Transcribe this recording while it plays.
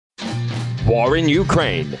war in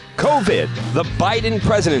Ukraine, COVID, the Biden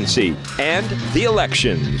presidency, and the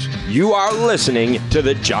elections. You are listening to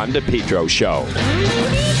The John DePetro Show.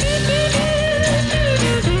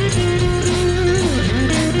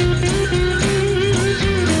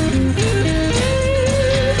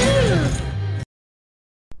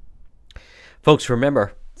 Folks,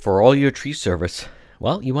 remember, for all your tree service,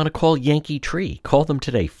 well, you want to call Yankee Tree. Call them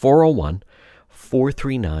today,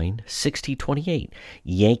 401-439-6028.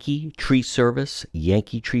 Yankee Tree Service,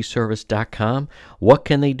 yankeetreeservice.com. What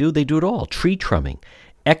can they do? They do it all. Tree trimming,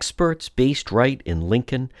 experts based right in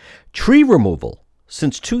Lincoln, tree removal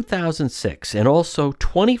since 2006, and also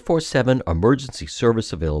 24/7 emergency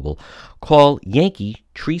service available. Call Yankee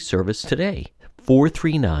Tree Service today,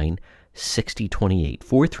 439-6028.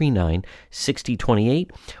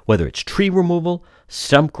 439-6028. Whether it's tree removal,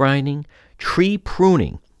 stump grinding, tree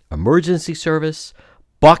pruning, emergency service,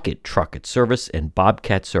 bucket trucket service, and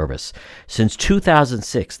bobcat service. Since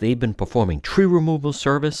 2006, they've been performing tree removal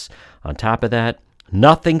service. On top of that,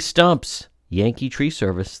 nothing stumps. Yankee Tree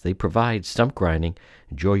Service, they provide stump grinding.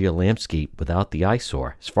 Enjoy your landscape without the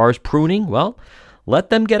eyesore. As far as pruning, well, let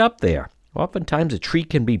them get up there. Oftentimes a tree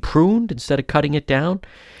can be pruned instead of cutting it down.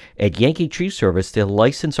 At Yankee Tree Service, their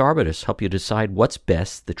licensed arborists help you decide what's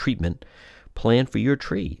best, the treatment plan for your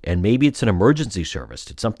tree. And maybe it's an emergency service.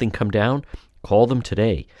 Did something come down? Call them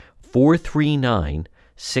today,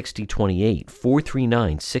 439-6028.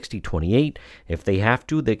 439-6028. If they have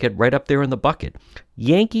to, they get right up there in the bucket.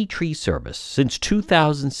 Yankee Tree Service, since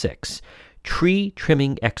 2006. Tree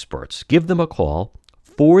trimming experts. Give them a call,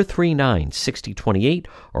 439-6028,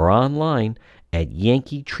 or online at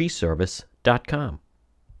yankeetreeservice.com.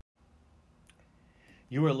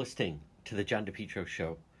 You are listening to The John DePetro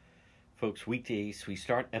Show. Folks, weekdays, we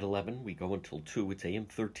start at 11. We go until 2. It's AM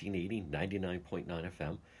 1380, 99.9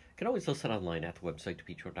 FM. You can always listen online at the website,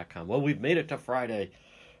 depetro.com. Well, we've made it to Friday,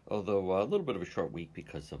 although a little bit of a short week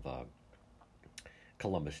because of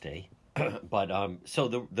Columbus Day. But so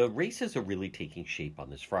the races are really taking shape on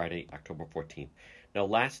this Friday, October 14th. Now,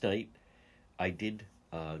 last night, I did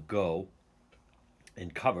go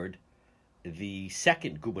and covered the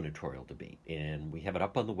second gubernatorial debate, and we have it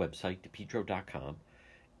up on the website, depetro.com,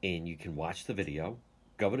 and you can watch the video.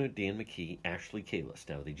 Governor Dan McKee, Ashley Kalus.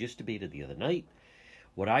 Now, they just debated the other night.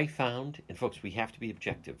 What I found, and folks, we have to be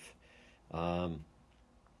objective. I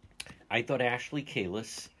thought Ashley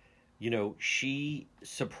Kalus, she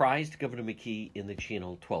surprised Governor McKee in the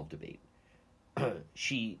Channel 12 debate.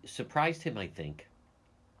 She surprised him, I think,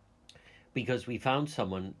 because we found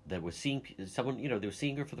someone that was seeing someone, they were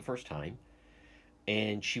seeing her for the first time,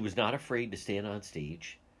 and she was not afraid to stand on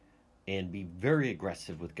stage and be very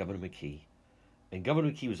aggressive with Governor McKee. And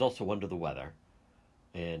Governor McKee was also under the weather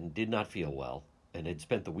and did not feel well and had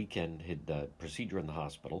spent the weekend, had procedure in the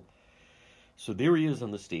hospital. So there he is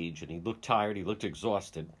on the stage, and he looked tired, he looked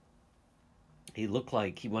exhausted. He looked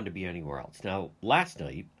like he wanted to be anywhere else. Now, last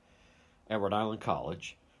night at Rhode Island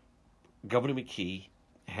College, Governor McKee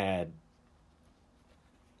had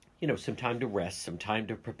some time to rest, some time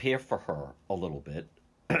to prepare for her a little bit.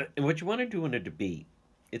 And what you want to do in a debate,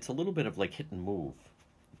 it's a little bit of like hit and move.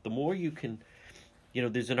 The more you can,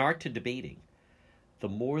 there's an art to debating. The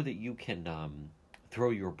more that you can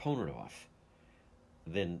throw your opponent off,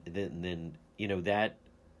 then that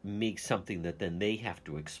makes something that then they have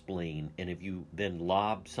to explain. And if you then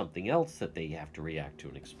lob something else that they have to react to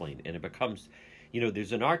and explain, and it becomes,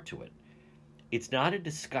 there's an art to it. It's not a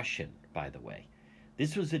discussion, by the way.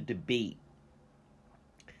 This was a debate.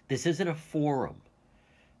 This isn't a forum.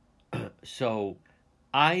 So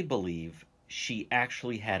I believe she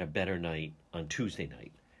actually had a better night on Tuesday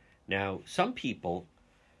night. Now, some people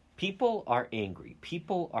are angry.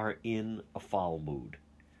 People are in a foul mood.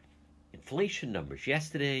 Inflation numbers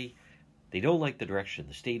yesterday, they don't like the direction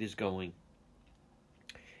the state is going.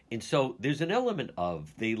 And so there's an element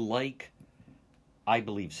of they like, I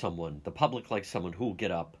believe, the public likes someone who will get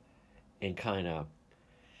up and kind of,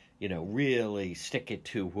 really stick it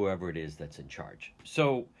to whoever it is that's in charge.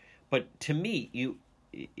 So, but to me,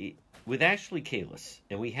 with Ashley Kalus,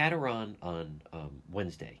 and we had her on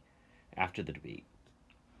Wednesday after the debate,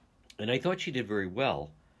 and I thought she did very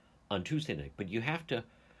well on Tuesday night, but you have to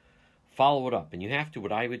follow it up, and you have to,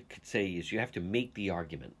 what I would say is you have to make the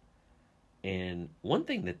argument. And one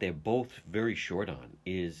thing that they're both very short on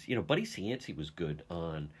is, Buddy Cianci was good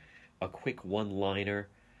on a quick one-liner,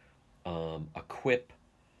 a quip,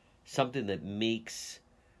 something that makes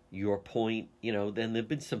your point. Then there have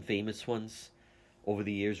been some famous ones over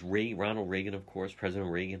the years. Ronald Reagan, of course,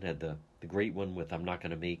 President Reagan had the great one with, I'm not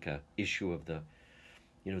going to make a issue of the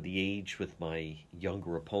the age with my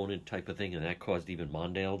younger opponent type of thing, and that caused even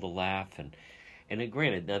Mondale to laugh. And then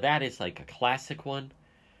granted, now that is like a classic one,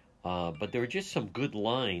 but there are just some good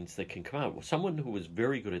lines that can come out. Someone who was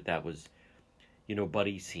very good at that was,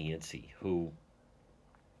 Buddy Cianci, who,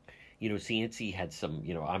 Cianci had some,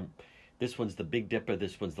 this one's the Big Dipper,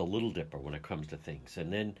 this one's the Little Dipper when it comes to things.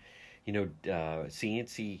 And then,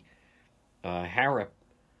 Cianci, Harrop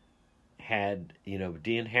had,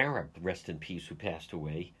 Dan Harrop, rest in peace, who passed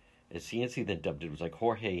away. As Cianci then dubbed it, was like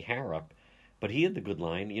Jorge Harrop. But he had the good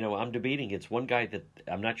line, I'm debating. It's one guy that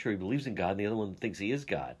I'm not sure he believes in God, and the other one thinks he is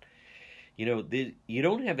God. You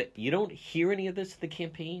don't hear any of this at the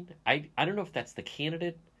campaign. I don't know if that's the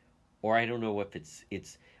candidate, or I don't know if it's.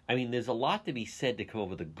 I mean, there's a lot to be said to come up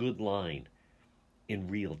with a good line in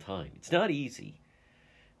real time. It's not easy.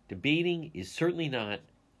 Debating is certainly not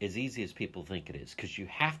as easy as people think it is, because you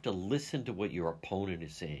have to listen to what your opponent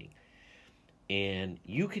is saying, and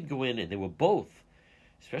you could go in, and they were both.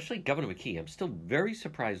 Especially Governor McKee. I'm still very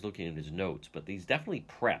surprised looking at his notes, but he's definitely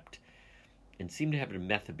prepped and seemed to have a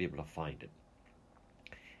method to be able to find it.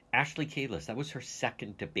 Ashley Kalus, that was her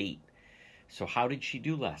second debate. So how did she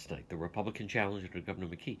do last night, the Republican challenger to Governor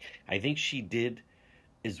McKee? I think she did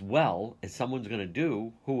as well as someone's going to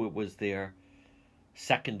do who it was their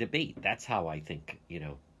second debate. That's how I think,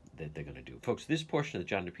 that they're going to do. Folks, this portion of the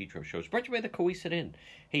John DePetro show is brought to you by the Cowesett Inn.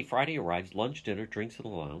 Hey, Friday arrives, lunch, dinner, drinks in the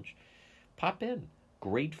lounge. Pop in.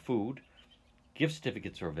 Great food. Gift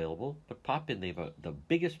certificates are available, but pop in. They have the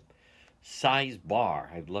biggest size bar.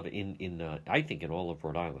 I love it I think in all of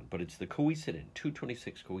Rhode Island, but it's the Cowesett Inn,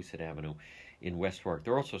 226 Cowesett Avenue in West Warwick.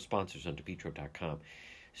 They're also sponsors on DePetro.com.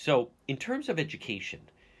 So in terms of education,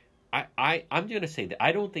 I'm going to say that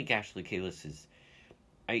I don't think Ashley Kalus is.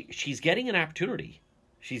 She's getting an opportunity.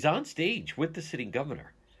 She's on stage with the sitting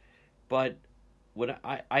governor, but.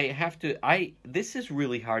 This is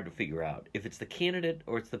really hard to figure out if it's the candidate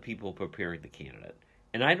or it's the people preparing the candidate.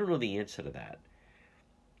 And I don't know the answer to that.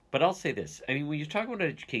 But I'll say this. I mean, when you're talking about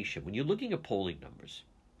education, when you're looking at polling numbers,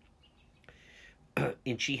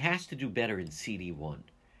 and she has to do better in CD1,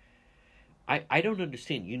 I don't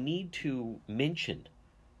understand. You need to mention,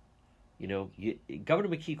 Governor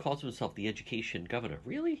McKee calls himself the education governor.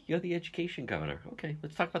 Really? You're the education governor. Okay,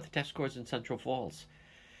 let's talk about the test scores in Central Falls.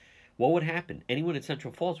 What would happen? Anyone in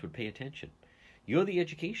Central Falls would pay attention. You're the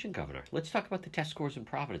education governor. Let's talk about the test scores in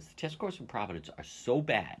Providence. The test scores in Providence are so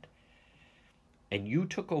bad. And you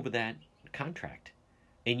took over that contract.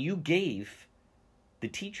 And you gave the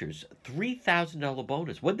teachers $3,000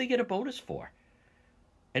 bonus. What did they get a bonus for?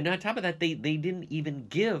 And on top of that, they didn't even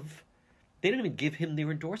give him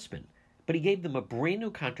their endorsement. But he gave them a brand new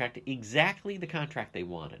contract, exactly the contract they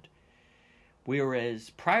wanted. Whereas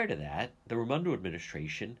prior to that, the Raimondo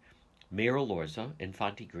administration, Mayor Elorza and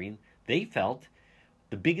Fonte Green, they felt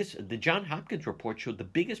the John Hopkins report showed the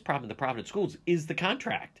biggest problem in the Providence schools is the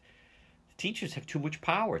contract. The teachers have too much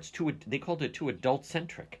power. They called it too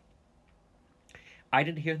adult-centric. I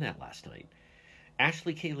didn't hear that last night.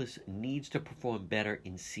 Ashley Kalus needs to perform better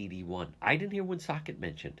in CD1. I didn't hear Woonsocket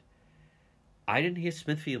mentioned. I didn't hear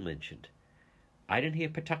Smithfield mentioned. I didn't hear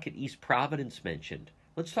Pawtucket East Providence mentioned.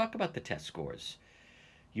 Let's talk about the test scores.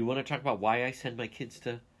 You want to talk about why I send my kids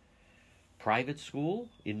to private school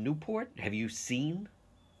in Newport? Have you seen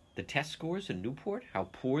the test scores in Newport? How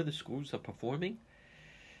poor the schools are performing?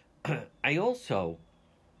 I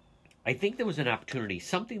think there was an opportunity,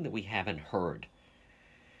 something that we haven't heard.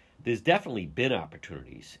 There's definitely been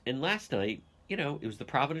opportunities. And last night, it was the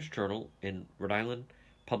Providence Journal and Rhode Island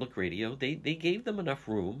Public Radio. They gave them enough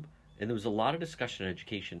room, and there was a lot of discussion on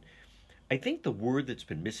education. I think the word that's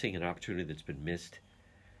been missing, an opportunity that's been missed,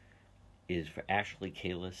 is for Ashley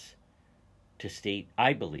Kalus to state,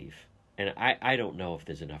 I believe, and I don't know if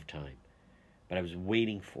there's enough time, but I was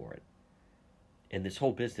waiting for it. And this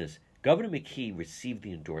whole business, Governor McKee received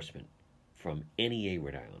the endorsement from NEA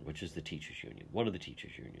Rhode Island, which is the teachers union, one of the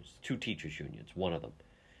teachers unions, two teachers unions, one of them.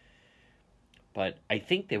 But I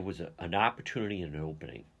think there was an opportunity and an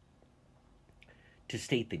opening to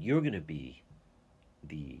state that you're going to be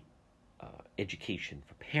the education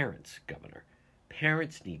for parents, Governor.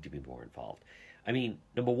 Parents need to be more involved. I mean,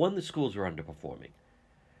 number one, the schools are underperforming.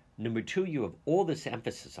 Number two, you have all this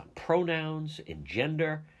emphasis on pronouns and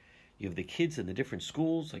gender. You have the kids in the different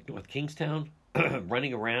schools, like North Kingstown,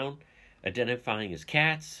 running around, identifying as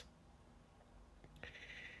cats.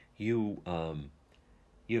 You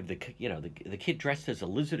have the kid dressed as a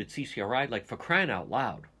lizard at CCRI. Like, for crying out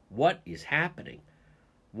loud, what is happening?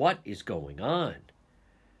 What is going on?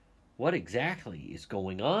 What exactly is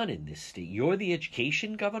going on in this state? You're the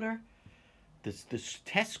education governor? The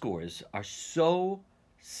test scores are so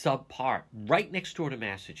subpar, right next door to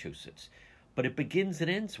Massachusetts. But it begins and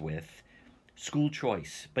ends with school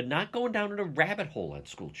choice, but not going down in a rabbit hole on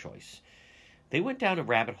school choice. They went down to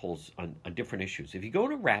rabbit holes on different issues. If you go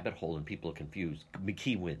in a rabbit hole and people are confused,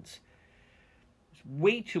 McKee wins. There's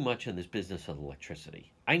way too much in this business of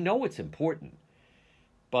electricity. I know it's important,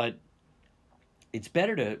 but it's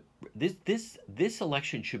better to this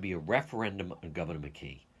election should be a referendum on Governor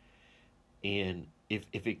McKee. And if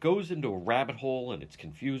it goes into a rabbit hole and it's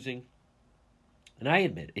confusing, and I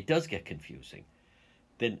admit it does get confusing,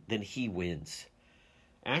 then he wins.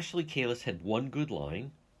 Ashley Kalus had one good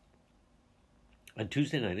line on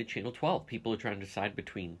Tuesday night at Channel 12. People are trying to decide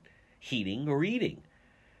between heating or eating,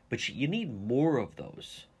 but you need more of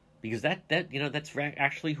those, because that's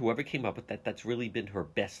actually, whoever came up with that, that's really been her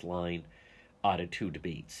best line out of two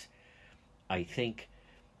debates. I think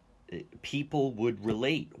people would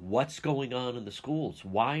relate. What's going on in the schools?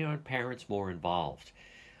 Why aren't parents more involved?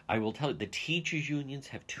 I will tell you, the teachers' unions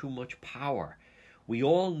have too much power. We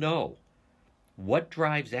all know what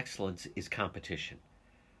drives excellence is competition.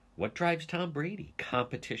 What drives Tom Brady?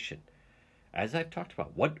 Competition. As I've talked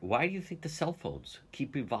about, why do you think the cell phones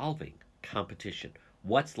keep evolving? Competition.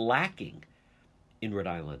 What's lacking in Rhode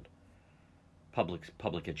Island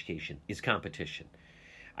public education is competition.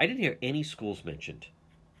 I didn't hear any schools mentioned.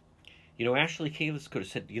 Ashley Kalus could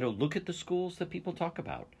have said, look at the schools that people talk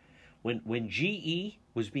about. When GE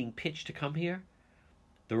was being pitched to come here,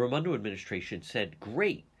 the Raimondo administration said,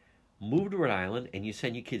 great, move to Rhode Island and you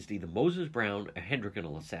send your kids to either Moses Brown or Hendricken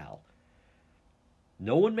or LaSalle.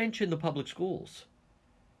 No one mentioned the public schools.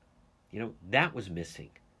 That was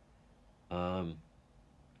missing. I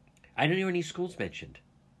didn't hear any schools mentioned.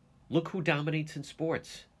 Look who dominates in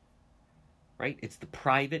sports, right? It's the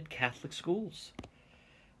private Catholic schools.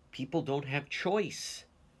 People don't have choice.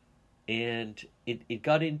 And it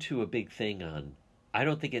got into a big thing on, I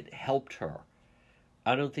don't think it helped her.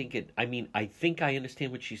 I think I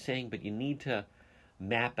understand what she's saying, but you need to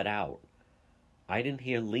map it out. I didn't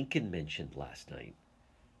hear Lincoln mentioned last night.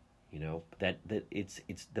 That it's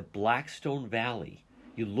the Blackstone Valley.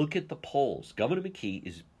 You look at the polls. Governor McKee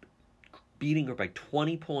is beating her by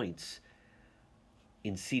 20 points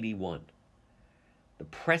in CD1. The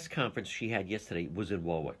press conference she had yesterday was in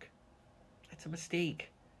Warwick. That's a mistake.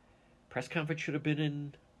 Press conference should have been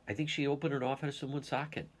in, I think she opened an office in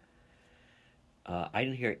Woonsocket. I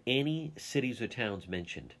didn't hear any cities or towns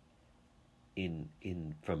mentioned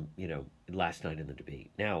from last night in the debate.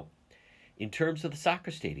 Now, in terms of the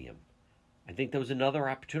soccer stadium, I think there was another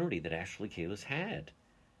opportunity that Ashley Kalus had.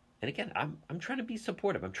 And again, I'm trying to be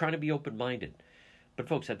supportive. I'm trying to be open-minded. But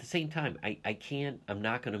folks, at the same time, I'm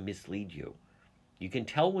not going to mislead you. You can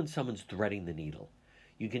tell when someone's threading the needle.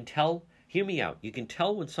 You can tell, hear me out, you can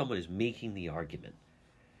tell when someone is making the argument.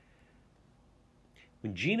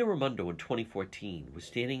 When Gina Raimondo in 2014 was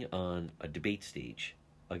standing on a debate stage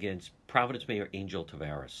against Providence Mayor Angel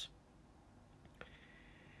Tavares,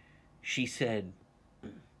 she said,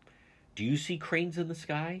 do you see cranes in the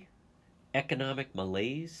sky? Economic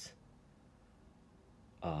malaise?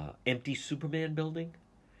 Empty Superman building?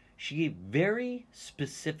 She gave very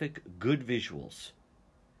specific, good visuals.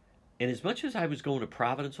 And as much as I was going to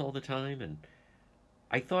Providence all the time, and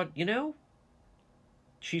I thought,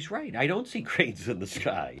 she's right. I don't see cranes in the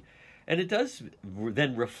sky. And it does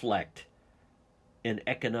then reflect an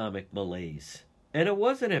economic malaise. And it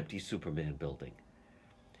was an empty Superman building.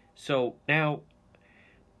 So now,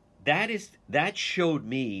 that showed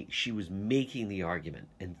me she was making the argument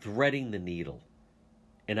and threading the needle.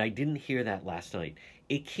 And I didn't hear that last night.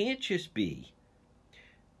 It can't just be,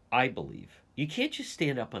 I believe, you can't just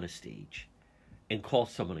stand up on a stage and call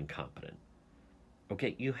someone incompetent.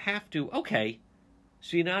 Okay, you have to, okay,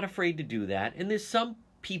 so you're not afraid to do that. And there's some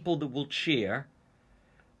people that will cheer,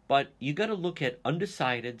 but you got to look at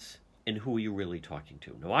undecideds and who you're really talking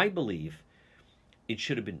to. Now, I believe it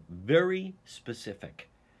should have been very specific.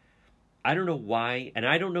 I don't know why, and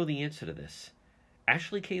I don't know the answer to this.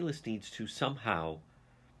 Ashley Kalus needs to somehow,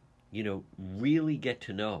 really get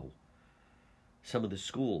to know some of the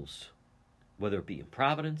schools, whether it be in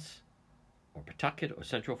Providence or Pawtucket or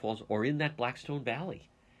Central Falls or in that Blackstone Valley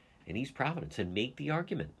in East Providence, and make the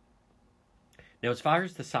argument. Now, as far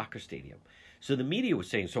as the soccer stadium, so the media was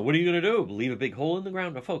saying, so what are you going to do? Leave a big hole in the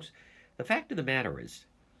ground? Now, folks, the fact of the matter is,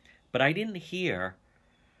 but I didn't hear,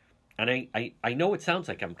 and I know it sounds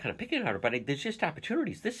like I'm kind of picking at her, but there's just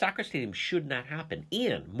opportunities. This soccer stadium should not happen.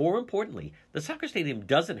 And, more importantly, the soccer stadium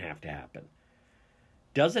doesn't have to happen.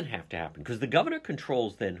 Doesn't have to happen, because the governor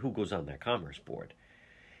controls then who goes on that Commerce Board.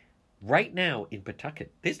 Right now in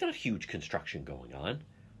Pawtucket, there's not huge construction going on.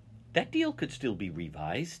 That deal could still be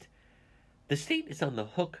revised. The state is on the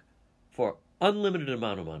hook for unlimited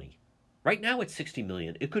amount of money. Right now it's 60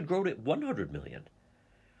 million. It could grow to 100 million.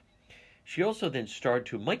 She also then starred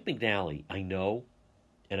to Mike McNally, I know,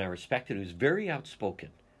 and I respected, who was very outspoken.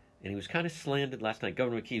 And he was kind of slandered last night.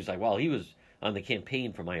 Governor McKee was like, well, he was on the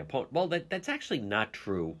campaign for my opponent. Well, that's actually not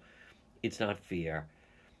true. It's not fair.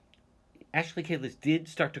 Ashley Kalus did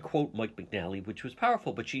start to quote Mike McNally, which was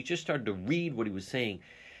powerful, but she just started to read what he was saying.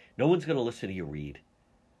 No one's going to listen to you read.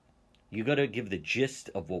 You got to give the gist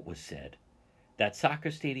of what was said. That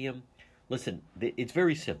soccer stadium, listen, it's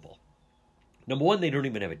very simple. Number one, they don't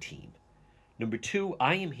even have a team. Number two,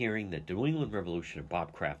 I am hearing that New England Revolution and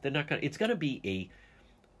Bob Kraft, they're not going to, it's going to be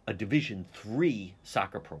a Division III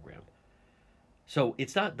soccer program. So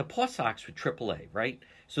it's not, the Paw Sox with AAA, right?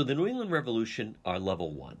 So the New England Revolution are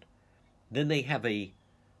level 1. Then they have a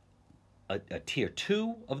tier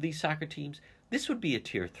 2 of these soccer teams. This would be a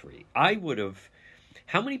tier 3. I would have,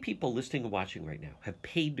 how many people listening and watching right now have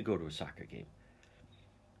paid to go to a soccer game?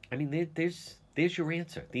 I mean, there's your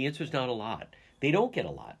answer. The answer is not a lot. They don't get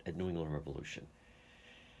a lot at New England Revolution.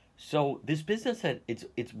 So this business, that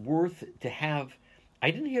it's worth to have,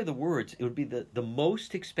 I didn't hear the words, it would be the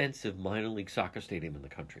most expensive minor league soccer stadium in the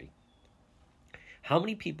country. How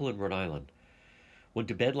many people in Rhode Island went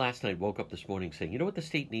to bed last night, woke up this morning saying, you know what the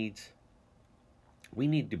state needs? We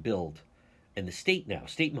need to build, and the state now,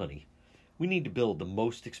 state money, we need to build the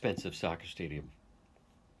most expensive soccer stadium,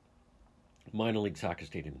 minor league soccer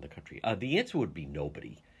stadium in the country. The answer would be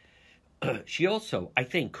nobody. She also, I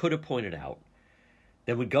think, could have pointed out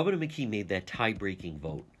that when Governor McKee made that tie-breaking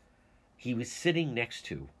vote, he was sitting next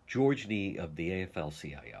to George Nee of the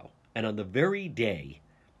AFL-CIO. And on the very day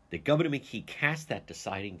that Governor McKee cast that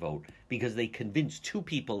deciding vote, because they convinced 2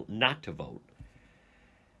 people not to vote,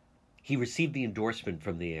 he received the endorsement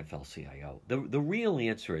from the AFL-CIO. The real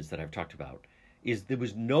answer is, that I've talked about, is there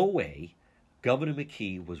was no way Governor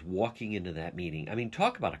McKee was walking into that meeting. I mean,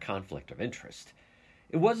 talk about a conflict of interest.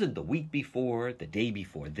 It wasn't the week before, the day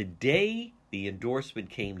before. The day the endorsement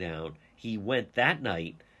came down, he went that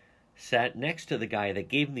night, sat next to the guy that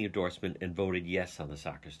gave him the endorsement, and voted yes on the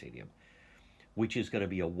soccer stadium, which is going to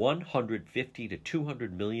be a $150 to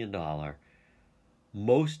 $200 million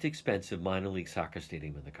most expensive minor league soccer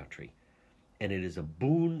stadium in the country. And it is a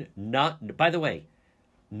boon, not, by the way,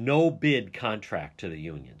 no bid contract to the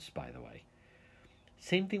unions, by the way.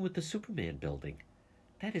 Same thing with the Superman building.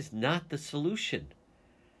 That is not the solution.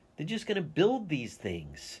 They're just going to build these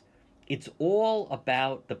things. It's all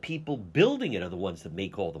about the people building it are the ones that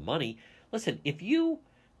make all the money. Listen, if you,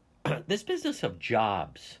 this business of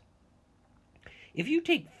jobs, if you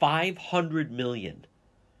take $500 million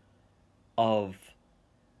of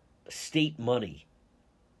state money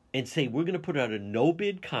and say, we're going to put out a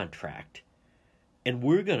no-bid contract and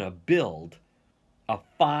we're going to build a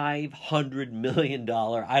 $500 million,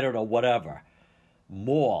 I don't know, whatever,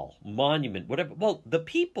 mall, monument, whatever. Well, the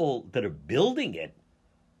people that are building it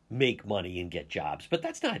make money and get jobs, but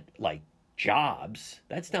that's not like jobs.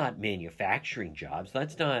 That's not manufacturing jobs.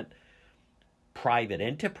 That's not private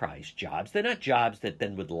enterprise jobs. They're not jobs that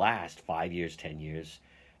then would last 5 years, 10 years.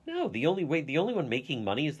 No, the only one making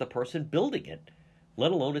money is the person building it,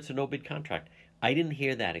 let alone it's a no-bid contract. I didn't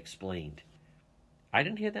hear that explained.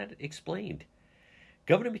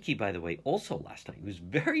 Governor McKee, by the way, also last night was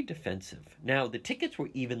very defensive. Now, the tickets were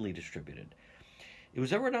evenly distributed. It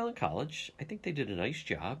was at Rhode Island College. I think they did a nice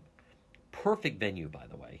job. Perfect venue, by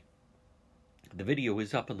the way. The video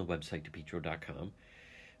is up on the website, DePietro.com.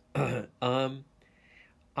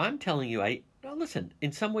 I'm telling you, now listen,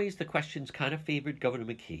 in some ways the questions kind of favored Governor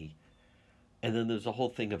McKee. And then there's a whole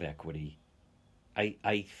thing of equity.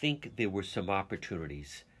 I think there were some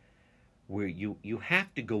opportunities where you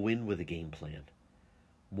have to go in with a game plan.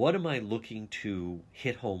 What am I looking to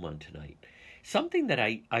hit home on tonight? Something that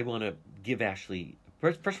I want to give Ashley,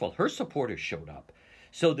 first of all, her supporters showed up.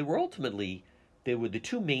 So there were the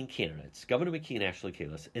 2 main candidates, Governor McKee and Ashley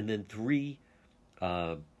Kalus, and then 3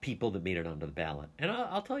 people that made it onto the ballot. And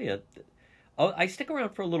I'll tell you, I stick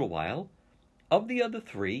around for a little while. Of the other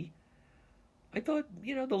 3, I thought,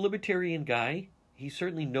 the libertarian guy, he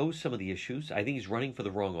certainly knows some of the issues. I think he's running for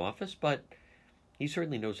the wrong office, but he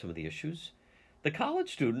certainly knows some of the issues. The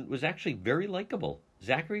college student was actually very likable.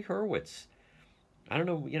 Zachary Hurwitz. I don't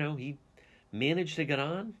know, he managed to get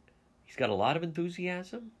on. He's got a lot of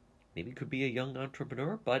enthusiasm. Maybe could be a young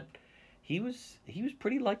entrepreneur, but he was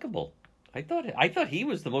pretty likable. I thought he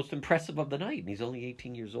was the most impressive of the night, and he's only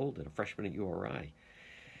 18 years old and a freshman at URI.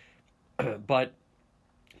 But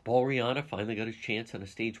Paul Rihanna finally got his chance on a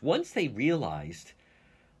stage. Once they realized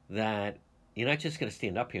that you're not just going to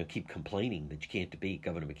stand up here and keep complaining that you can't debate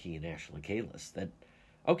Governor McKee and Ashley Kalus, that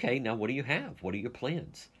Okay, now what do you have? What are your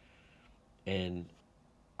plans? And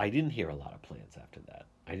I didn't hear a lot of plans after that.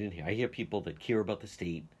 I hear people that care about the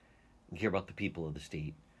state and care about the people of the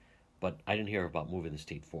state, but I didn't hear about moving the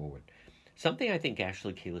state forward. Something I think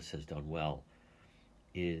Ashley Kalis has done well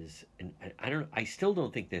is, and I still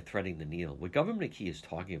don't think they're threading the needle. What Governor McKee is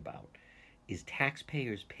talking about is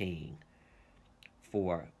taxpayers paying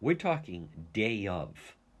for, we're talking day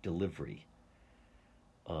of delivery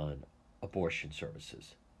on abortion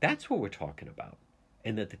services. That's what we're talking about,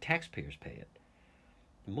 and that the taxpayers pay it.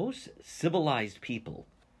 Most civilized people,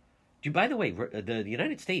 by the way, the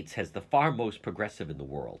United States has the far most progressive in the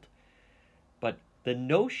world, but the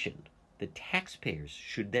notion that taxpayers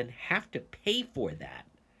should then have to pay for that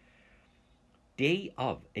day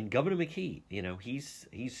of, and Governor McKee,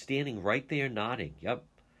 he's standing right there nodding, yep,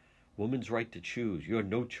 woman's right to choose, you're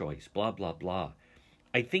no choice, blah, blah, blah.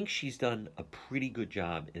 I think she's done a pretty good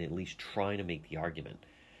job in at least trying to make the argument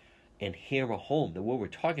and hammer home that what we're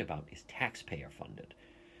talking about is taxpayer funded.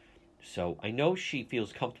 So I know she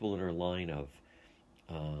feels comfortable in her line of,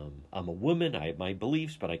 I'm a woman, I have my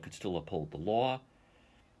beliefs, but I could still uphold the law.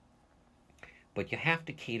 But you have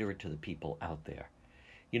to cater it to the people out there.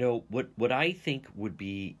 What I think would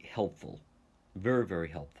be helpful, very, very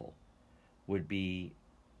helpful, would be,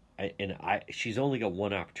 she's only got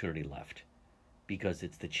one opportunity left, because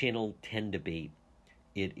it's the Channel 10 debate.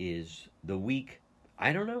 It is the week,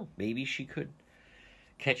 I don't know, maybe she could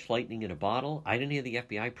catch lightning in a bottle. I didn't hear the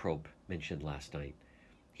FBI probe mentioned last night.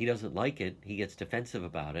 He doesn't like it. He gets defensive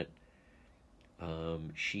about it.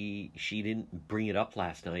 She didn't bring it up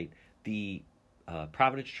last night. The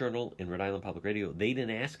Providence Journal and Rhode Island Public Radio, they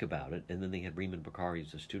didn't ask about it. And then they had Raymond Bakari,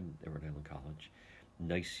 who's a student at Rhode Island College.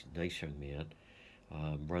 Nice young man.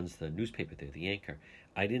 Runs the newspaper there, the anchor.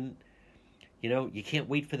 I didn't, you can't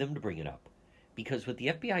wait for them to bring it up. Because what the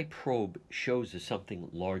FBI probe shows is something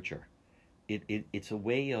larger. It's a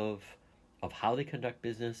way of how they conduct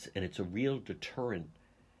business, and it's a real deterrent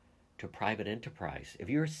to private enterprise. If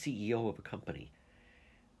you're a CEO of a company,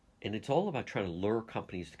 and it's all about trying to lure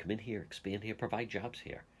companies to come in here, expand here, provide jobs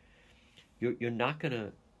here, you're not going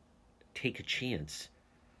to take a chance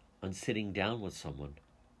on sitting down with someone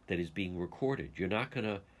that is being recorded. You're not going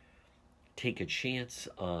to take a chance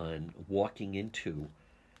on walking into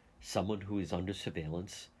someone who is under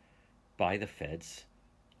surveillance by the feds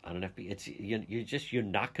on an FBI. You're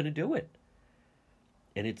not going to do it.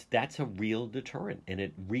 And that's a real deterrent, and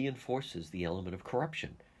it reinforces the element of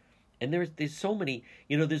corruption. And there's so many,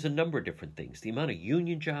 there's a number of different things. The amount of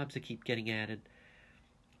union jobs that keep getting added,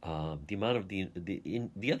 the amount of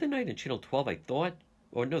the other night in Channel 12, I thought,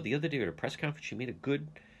 or no, the other day at a press conference, she made a good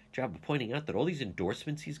job of pointing out that all these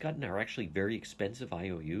endorsements he's gotten are actually very expensive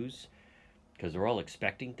IOUs, because they're all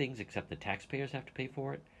expecting things, except the taxpayers have to pay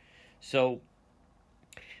for it. So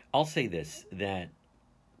I'll say this, that,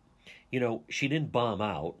 she didn't bomb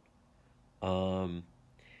out.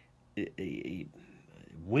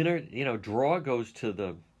 Winner, draw goes to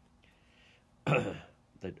the,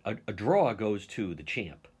 a draw goes to the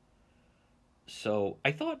champ. So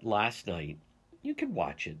I thought last night, you could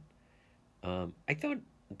watch it. I thought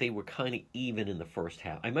they were kind of even in the first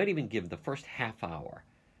half. I might even give the first half hour,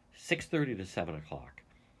 6:30 to 7 o'clock.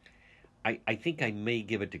 I think I may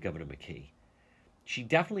give it to Governor McKee. She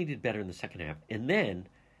definitely did better in the second half. And then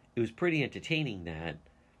it was pretty entertaining that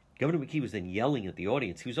Governor McKee was then yelling at the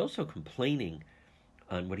audience. He was also complaining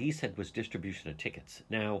on what he said was distribution of tickets.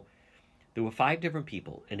 Now, there were 5 different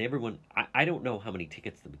people, and everyone, I don't know how many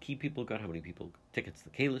tickets the McKee people got, how many tickets the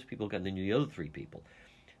Kalis people got, and then the other 3 people.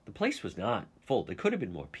 The place was not full. There could have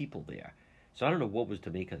been more people there. So I don't know what was to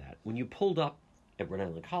make of that. When you pulled up at Rhode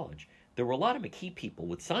Island College, there were a lot of McKee people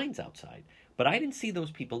with signs outside, but I didn't see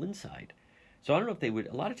those people inside. So I don't know if they would,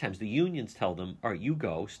 a lot of times the unions tell them, all right, you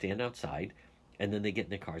go, stand outside, and then they get in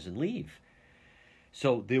their cars and leave.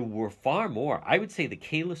 So there were far more. I would say the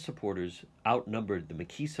Kalis supporters outnumbered the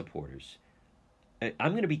McKee supporters.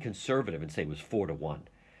 I'm going to be conservative and say it was 4-1.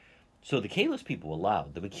 So the Kalis people were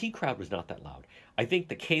loud. The McKee crowd was not that loud. I think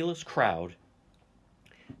the Kalis crowd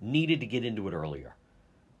needed to get into it earlier.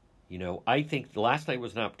 I think the last night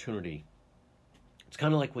was an opportunity. It's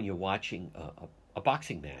kind of like when you're watching a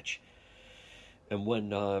boxing match. And when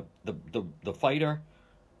the fighter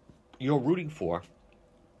you're rooting for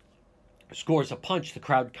scores a punch, the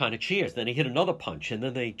crowd kind of cheers. Then they hit another punch, and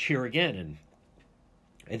then they cheer again. And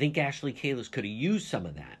I think Ashley Kalis could have used some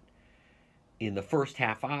of that in the first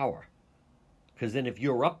half hour. Because then if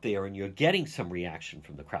you're up there and you're getting some reaction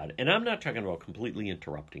from the crowd, and I'm not talking about completely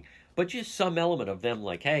interrupting, but just some element of them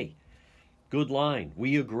like, hey, good line,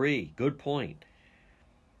 we agree, good point.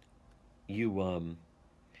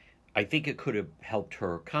 I think it could have helped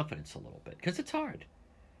her confidence a little bit, because it's hard.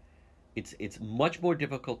 It's much more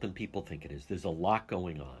difficult than people think it is. There's a lot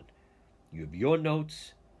going on. You have your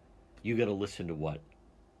notes. You got to listen to what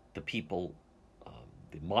the people,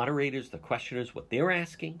 the moderators, the questioners, what they're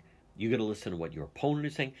asking. You got to listen to what your opponent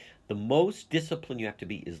is saying. The most disciplined you have to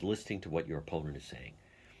be is listening to what your opponent is saying.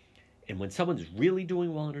 And when someone's really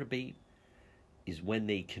doing well in a debate is when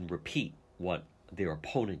they can repeat what their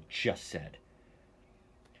opponent just said.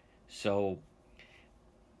 So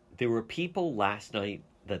there were people last night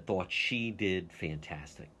that thought she did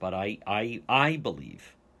fantastic. But I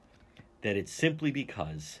believe that it's simply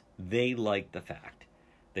because they like the fact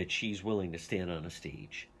that she's willing to stand on a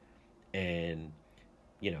stage and,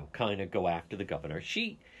 kind of go after the governor.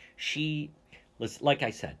 She, like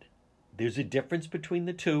I said, there's a difference between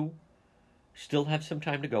the two. Still have some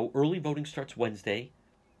time to go. Early voting starts Wednesday.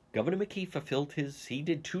 Governor McKee fulfilled he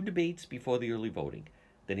did 2 debates before the early voting.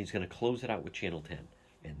 Then he's going to close it out with Channel 10.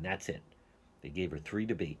 And that's it. They gave her 3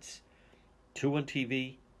 debates. 2 on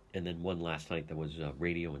TV, and then 1 last night that was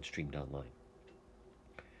radio and streamed online.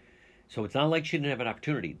 So it's not like she didn't have an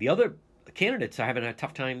opportunity. The other candidates are having a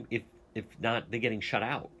tough time. If not, they're getting shut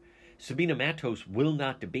out. Sabina Matos will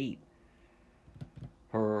not debate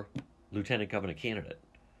her lieutenant governor candidate,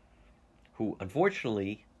 who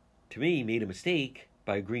unfortunately, to me, made a mistake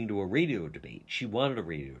by agreeing to a radio debate. She wanted a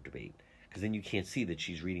radio debate, because then you can't see that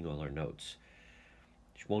she's reading all her notes.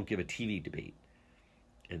 She won't give a TV debate.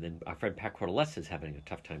 And then our friend Pat Cordelessa is having a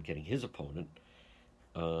tough time getting his opponent.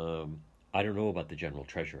 I don't know about the general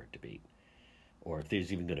treasurer debate, or if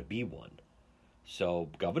there's even going to be one. So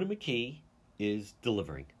Governor McKee is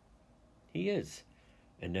delivering. He is.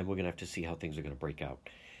 And then we're going to have to see how things are going to break out.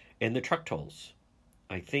 And the truck tolls.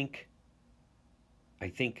 I think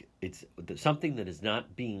it's something that is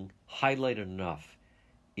not being highlighted enough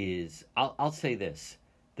is, I'll say this,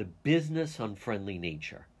 the business unfriendly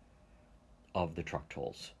nature of the truck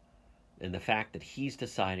tolls and the fact that he's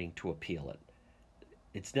deciding to appeal it.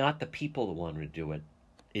 It's not the people that want him to do it.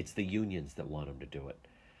 It's the unions that want him to do it.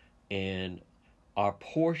 And our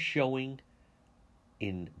poor showing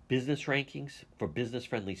in business rankings for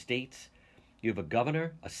business-friendly states, you have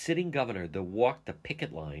a sitting governor that walked the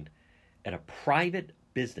picket line at a private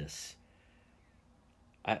business.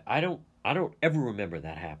 I don't ever remember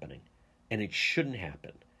that happening, and it shouldn't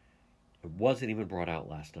happen. It wasn't even brought out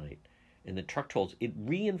last night. And the truck tolls, it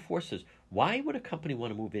reinforces, why would a company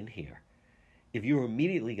want to move in here if you're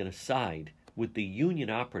immediately going to side with the union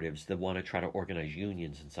operatives that want to try to organize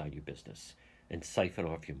unions inside your business and siphon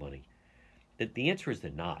off your money? The answer is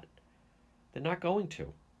they're not. They're not going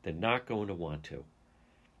to. They're not going to want to.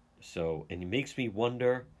 So, and it makes me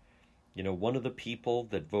wonder, one of the people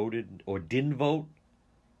that voted or didn't vote,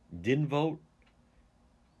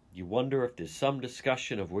 you wonder if there's some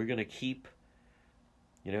discussion of we're going to keep,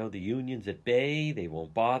 the unions at bay. They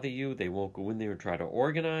won't bother you. They won't go in there and try to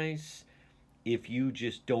organize if you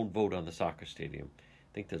just don't vote on the soccer stadium.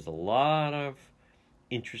 I think there's a lot of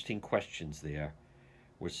interesting questions there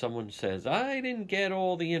where someone says, I didn't get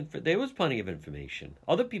all the info. There was plenty of information.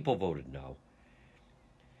 Other people voted no.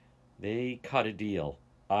 They cut a deal.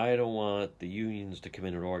 I don't want the unions to come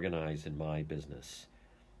in and organize in my business.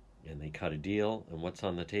 And they cut a deal, and what's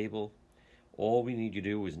on the table? All we need you to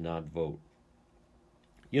do is not vote.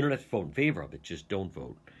 You don't have to vote in favor of it, just don't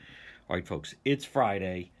vote. All right, folks, it's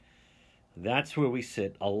Friday. That's where we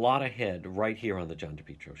sit, a lot ahead right here on the John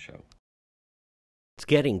DePetro Show. It's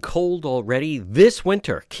getting cold already. This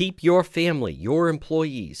winter, keep your family, your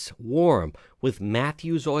employees warm with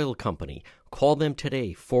Matthews Oil Company. Call them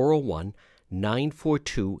today,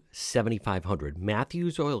 401-942-7500.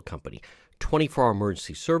 Matthews Oil Company, 24-hour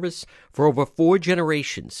emergency service. For over 4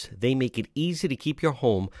 generations, they make it easy to keep your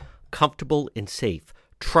home comfortable and safe.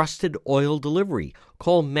 Trusted oil delivery.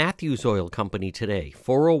 Call Matthews Oil Company today,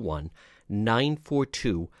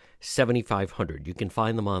 401-942-7500. You can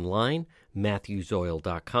find them online,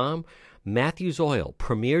 matthewsoil.com. Matthews Oil,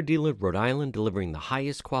 premier dealer in Rhode Island, delivering the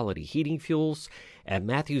highest quality heating fuels. At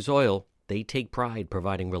Matthews Oil, they take pride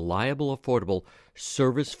providing reliable, affordable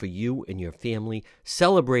service for you and your family.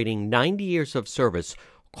 Celebrating 90 years of service.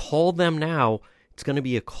 Call them now. It's going to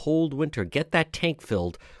be a cold winter. Get that tank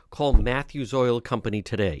filled. Call Matthews Oil Company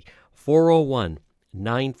today,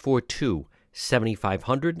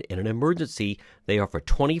 401-942-7500. In an emergency, they offer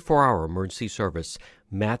 24-hour emergency service.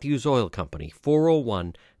 Matthews Oil Company,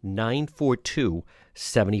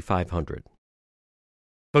 401-942-7500.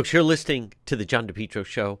 Folks, you're listening to the John DePetro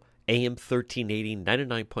Show, AM 1380,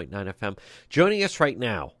 99.9 FM. Joining us right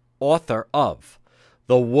now, author of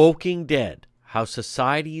The Woking Dead, How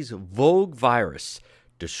Society's Vogue Virus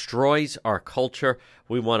destroys our culture.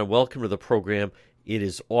 We want to welcome to the program. It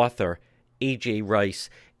is author A.J.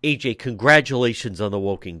 Rice. A.J., congratulations on The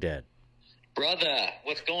Woking Dead. Brother,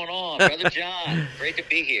 what's going on? Brother John, great to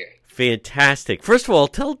be here. Fantastic. First of all,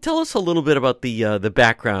 tell us a little bit about the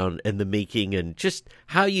background and the making and just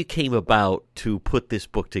how you came about to put this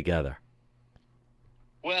book together.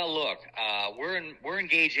 Well, look, we're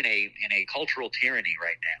engaged in a cultural tyranny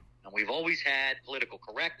right now. And we've always had political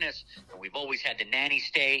correctness, and we've always had the nanny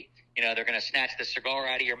state. You know, they're going to snatch the cigar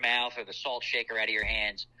out of your mouth or the salt shaker out of your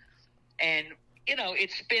hands. And, you know,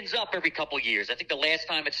 it spins up every couple of years. I think the last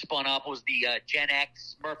time it spun up was the Gen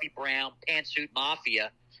X, Murphy Brown, pantsuit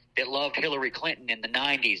mafia that loved Hillary Clinton in the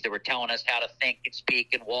 90s. They were telling us how to think and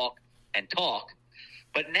speak and walk and talk.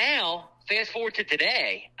 But now, fast forward to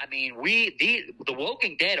today, I mean, the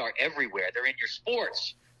Woking Dead are everywhere. They're in your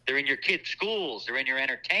sports. They're in your kids' schools. They're in your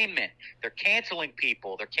entertainment. They're canceling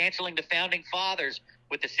people. They're canceling the Founding Fathers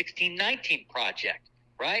with the 1619 Project,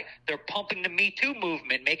 right? They're pumping the Me Too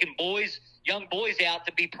movement, making young boys out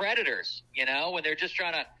to be predators, you know, when they're just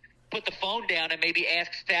trying to put the phone down and maybe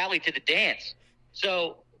ask Sally to the dance.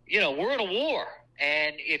 So, you know, we're in a war.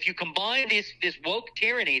 And if you combine this woke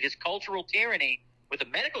tyranny, this cultural tyranny, with the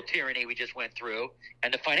medical tyranny we just went through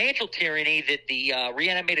and the financial tyranny that the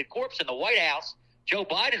reanimated corpse in the White House, Joe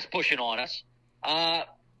Biden's pushing on us,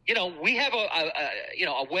 you know, we have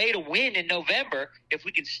a way to win in November if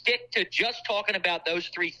we can stick to just talking about those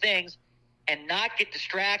three things and not get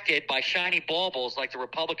distracted by shiny baubles like the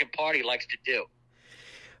Republican Party likes to do.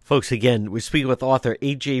 Folks, again, we're speaking with author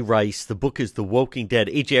A.J. Rice. The book is The Woking Dead.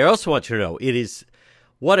 A.J., I also want you to know, it is,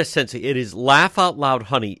 what a sense, it is laugh out loud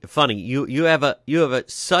funny. You have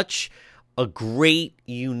such a great,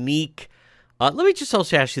 unique, let me just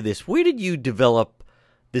also ask you this. Where did you develop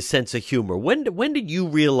this sense of humor? When did you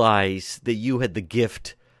realize that you had the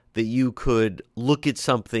gift that you could look at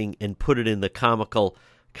something and put it in the comical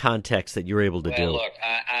context that you're able to do? Well, look,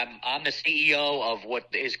 I'm the CEO of what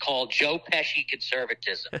is called Joe Pesci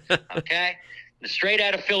conservatism, okay? Straight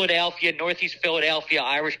out of Philadelphia, Northeast Philadelphia,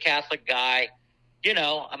 Irish Catholic guy. You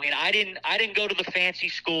know, I mean, I didn't go to the fancy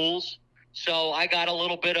schools, so I got a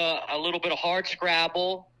little bit of hard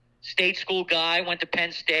scrabble. State school guy, went to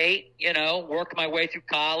Penn State, you know, worked my way through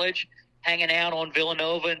college, hanging out on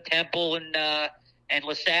Villanova and Temple and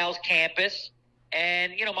LaSalle's campus.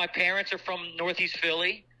 And, you know, my parents are from Northeast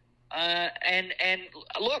Philly. And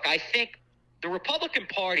look, I think the Republican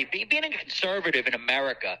Party, being a conservative in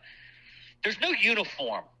America, there's no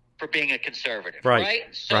uniform for being a conservative, right?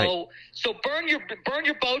 So burn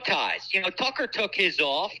your bow ties. You know, Tucker took his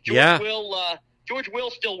off. George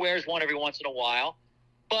Will still wears one every once in a while.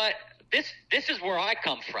 But this is where I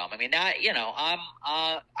come from. I mean,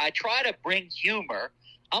 I try to bring humor.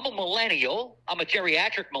 I'm a millennial. I'm a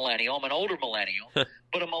geriatric millennial. I'm an older millennial,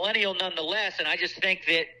 but a millennial nonetheless. And I just think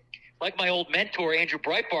that, like my old mentor, Andrew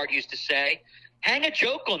Breitbart, used to say, hang a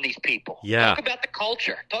joke on these people. Yeah. Talk about the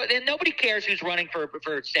culture. And nobody cares who's running for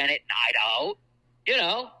Senate in Idaho, you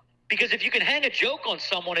know, because if you can hang a joke on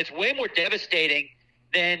someone, it's way more devastating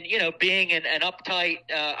than, you know, being an uptight,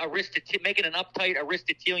 making an uptight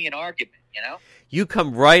Aristotelian argument, you know? You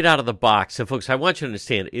come right out of the box. And, folks, I want you to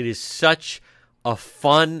understand, it is such a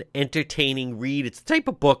fun, entertaining read. It's the type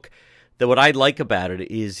of book that what I like about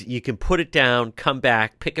it is you can put it down, come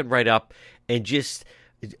back, pick it right up, and just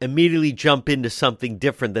immediately jump into something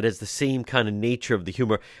different that has the same kind of nature of the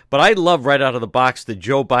humor. But I love right out of the box the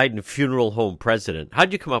Joe Biden funeral home president.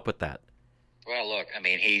 How'd you come up with that? Well, look, I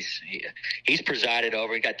mean, he's presided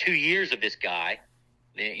over. He got 2 years of this guy,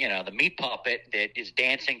 the meat puppet that is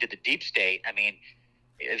dancing to the deep state. I mean,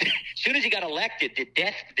 as soon as he got elected, the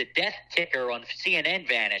death ticker on CNN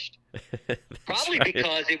vanished. Probably right.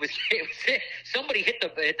 Because it was somebody hit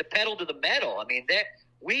the pedal to the metal. I mean,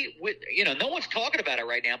 we no one's talking about it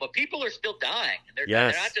right now, but people are still dying. And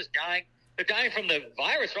they're not just dying; they're dying from the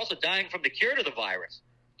virus. They're also dying from the cure to the virus.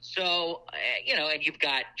 So, and you've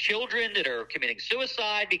got children that are committing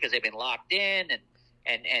suicide because they've been locked in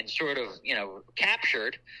and sort of,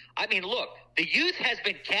 captured. I mean, look, the youth has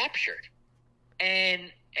been captured.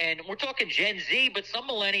 And we're talking Gen Z, but some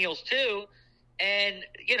millennials too. And,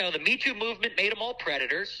 the Me Too movement made them all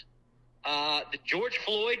predators. The George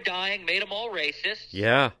Floyd dying made them all racist.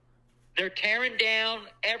 Yeah. They're tearing down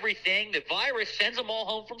everything. The virus sends them all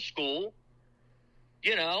home from school.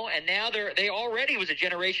 And now they already was a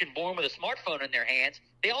generation born with a smartphone in their hands.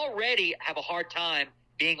 They already have a hard time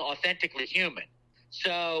being authentically human.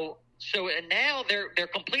 So and now they're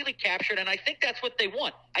completely captured, and I think that's what they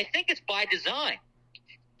want. I think it's by design.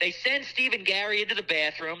 They send Steve and Gary into the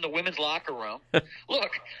bathroom, the women's locker room.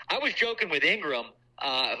 Look, I was joking with Ingram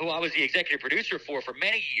who I was the executive producer for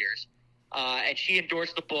many years, and she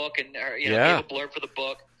endorsed the book and gave a blurb for the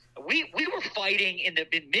book. We were fighting in the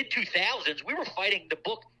mid 2000s. We were fighting the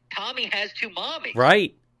book Tommy Has Two Mommies.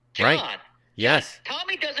 Right. John. Right. Yes.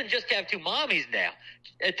 Tommy doesn't just have two mommies now.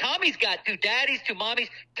 Tommy's got two daddies, two mommies.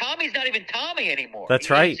 Tommy's not even Tommy anymore. That's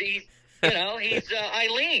right. He's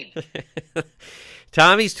Eileen.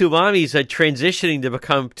 Tommy's two mommies are transitioning to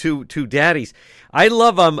become two daddies. I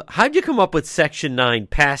love how'd you come up with Section 9,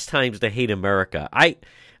 Pastimes to Hate America? I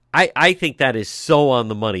think that is so on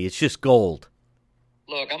the money. It's just gold.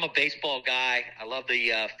 Look, I'm a baseball guy. I love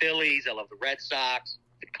the Phillies. I love the Red Sox,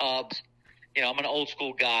 the Cubs. I'm an old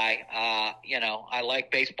school guy. I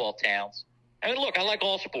like baseball towns. I mean, look, I like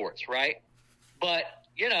all sports, right? But,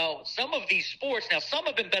 some of these sports, now some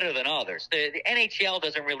have been better than others. The NHL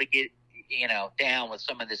doesn't really get, down with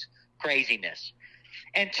some of this craziness.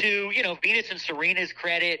 And to, Venus and Serena's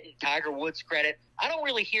credit and Tiger Woods' credit, I don't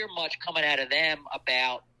really hear much coming out of them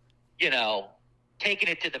about, taking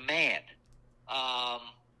it to the man.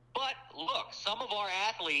 But look, some of our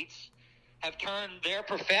athletes have turned their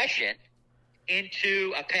profession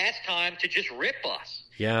into a pastime to just rip us.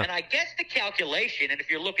 Yeah. And I guess the calculation, and if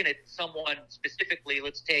you're looking at someone specifically,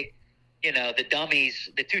 let's take,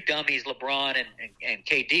 the two dummies, LeBron and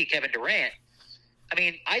KD, Kevin Durant. I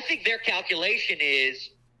mean, I think their calculation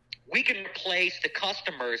is we can replace the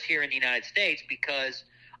customers here in the United States because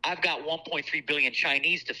I've got 1.3 billion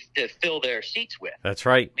Chinese to fill their seats with. That's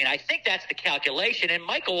right. I mean, I think that's the calculation. And it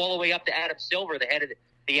might go all the way up to Adam Silver, the head of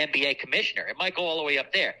the NBA commissioner. It might go all the way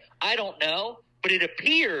up there. I don't know, but it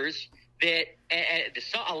appears that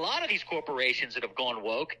a lot of these corporations that have gone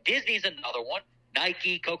woke, Disney's another one,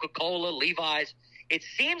 Nike, Coca-Cola, Levi's, it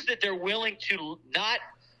seems that they're willing to not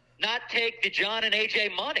take the John and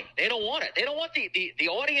AJ money. They don't want it. They don't want the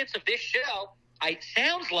audience of this show. It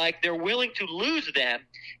sounds like they're willing to lose them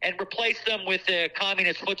and replace them with the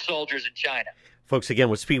communist foot soldiers in China. Folks, again,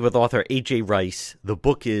 we're speaking with author A.J. Rice. The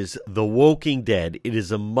book is The Woking Dead. It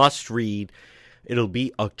is a must-read. It'll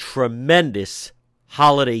be a tremendous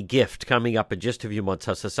holiday gift coming up in just a few months.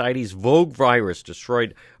 How society's Vogue virus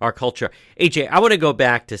destroyed our culture. A.J., I want to go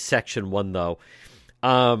back to Section 1, though.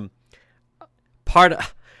 Part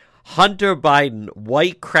of Hunter Biden,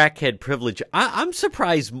 white crackhead privilege. I'm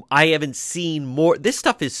surprised I haven't seen more. This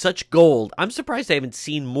stuff is such gold. I'm surprised I haven't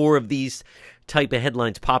seen more of these type of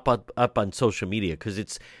headlines pop up on social media because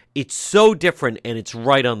it's so different and it's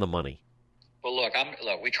right on the money. Well, look,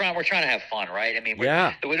 we're trying to have fun, right? I mean,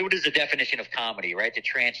 what is the definition of comedy, right? To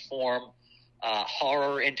transform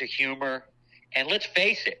horror into humor. And let's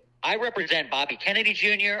face it, I represent Bobby Kennedy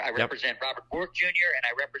Jr., I represent Robert Bork Jr., and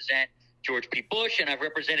I represent George P. Bush, and I've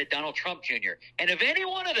represented Donald Trump Jr. And if any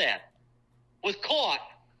one of them was caught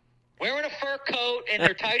wearing a fur coat and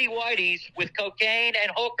their tighty-whities with cocaine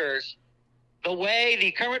and hookers, the way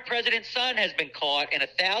the current president's son has been caught in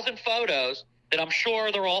 1,000 photos that I'm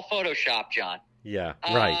sure they're all Photoshopped, John. Yeah,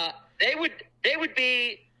 right. They would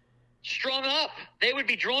be strung up. They would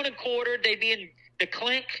be drawn and quartered. They'd be in the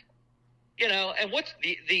clink, And what's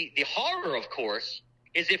the horror, of course,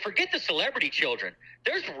 is forget the celebrity children.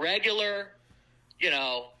 There's regular,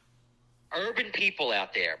 urban people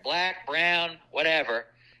out there, black, brown, whatever,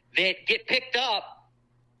 that get picked up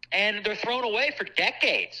and they're thrown away for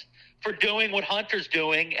decades for doing what Hunter's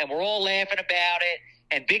doing, and we're all laughing about it,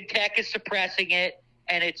 and big tech is suppressing it,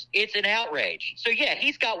 and it's an outrage. So, yeah,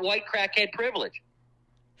 he's got white crackhead privilege.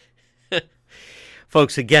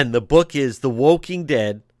 Folks, again, the book is The Woking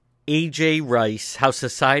Dead, A.J. Rice, How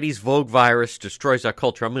Society's Vogue Virus Destroys Our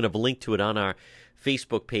Culture. I'm going to have a link to it on our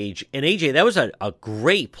Facebook page. And, A.J., that was a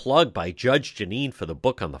great plug by Judge Jeanine for the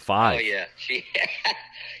book on the 5. Oh,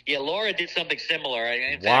 yeah. Laura did something similar.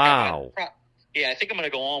 Wow. I think I'm going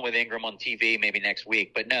to go on with Ingram on TV maybe next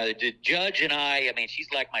week. But no, the judge and I mean, she's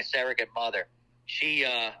like my surrogate mother. She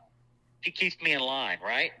keeps me in line,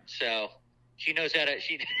 right? So she knows how to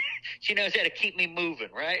keep me moving,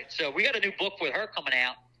 right? So we got a new book with her coming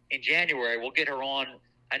out in January. We'll get her on.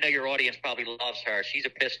 I know your audience probably loves her. She's a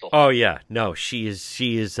pistol. Oh, yeah. No, she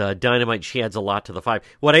is dynamite. She adds a lot to the 5.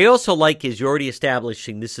 What I also like is you're already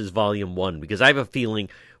establishing this is Volume 1, because I have a feeling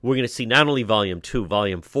we're going to see not only Volume 2,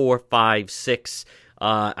 Volume 4, 5, 6.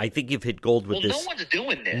 I think you've hit gold with this. No one's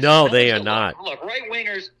doing this. No, they are not. Look,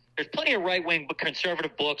 right-wingers, there's plenty of right-wing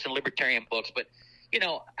conservative books and libertarian books, but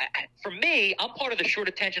for me, I'm part of the short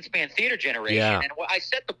attention span theater generation, and I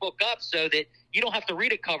set the book up so that you don't have to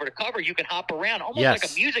read it cover to cover. You can hop around almost like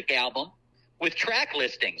a music album with track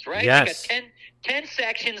listings, right? Yes. You got 10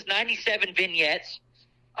 sections, 97 vignettes.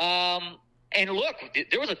 And look,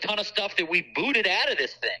 there was a ton of stuff that we booted out of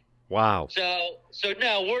this thing. Wow. So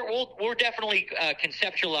no, we're definitely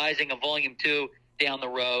conceptualizing a volume 2 down the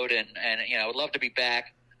road, and I'd love to be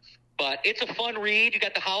back. But it's a fun read. You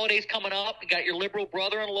got the holidays coming up. You got your liberal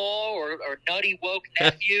brother-in-law or nutty woke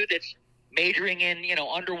nephew that's majoring in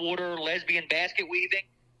underwater lesbian basket weaving.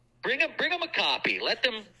 Bring them a copy. Let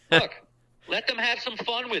them look. Let them have some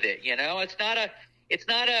fun with it. It's not a.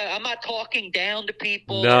 I'm not talking down to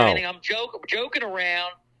people or anything. I'm joking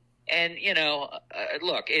around. And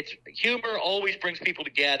look, it's humor always brings people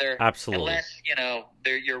together. Absolutely. Unless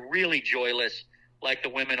you're really joyless, like the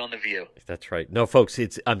women on The View. That's right. No, folks,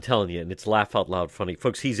 I'm telling you, and it's laugh out loud funny.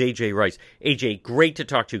 Folks, he's AJ Rice. AJ, great to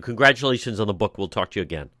talk to you. Congratulations on the book. We'll talk to you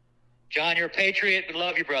again. John, you're a patriot. We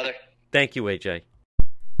love you, brother. Thank you, AJ.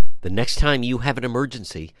 The next time you have an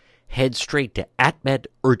emergency, head straight to AtMed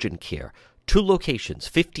Urgent Care. 2 locations,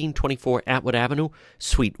 1524 Atwood Avenue,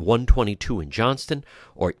 Suite 122 in Johnston,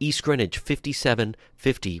 or East Greenwich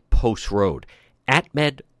 5750 Post Road.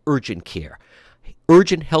 AtMed Urgent Care.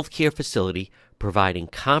 Urgent healthcare facility providing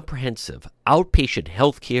comprehensive outpatient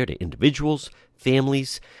health care to individuals,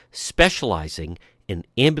 families, specializing in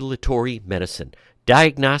ambulatory medicine,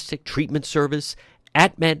 diagnostic treatment service.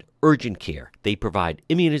 AtMed Urgent Care. They provide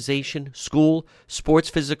immunization, school,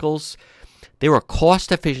 sports physicals. They're a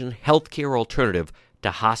cost-efficient healthcare alternative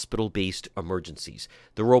to hospital-based emergencies.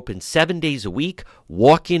 They're open 7 days a week,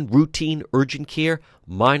 walk-in routine urgent care,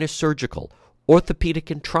 minor surgical,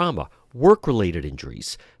 orthopedic and trauma, work-related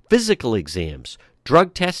injuries, physical exams,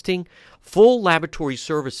 drug testing, full laboratory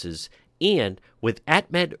services, and with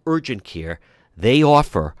AtMed Urgent Care, they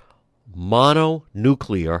offer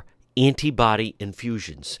mononuclear antibody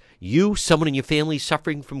infusions. You, someone in your family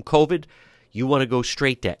suffering from COVID, you want to go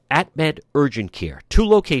straight to AtMed Urgent Care. 2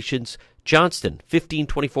 locations, Johnston,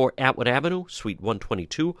 1524 Atwood Avenue, Suite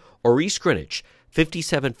 122, or East Greenwich,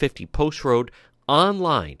 5750 Post Road,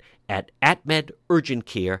 online at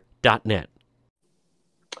atmedurgentcare.net.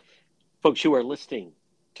 Folks, you are listening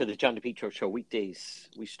to the John DePietro Show weekdays.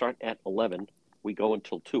 We start at 11. We go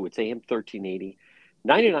until 2. It's AM 1380.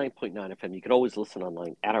 99.9 FM. You can always listen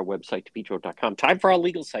online at our website, DePietro.com. Time for our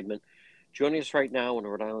legal segment. Joining us right now, one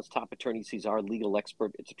of Rhode Island's top attorneys. He's our legal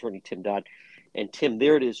expert. It's attorney Tim Dodd. And Tim,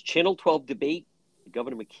 there it is. Channel 12 debate.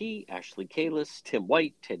 Governor McKee, Ashley Kalus, Tim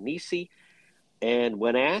White, Ted Nesi. And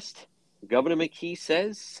when asked, Governor McKee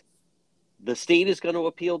says the state is going to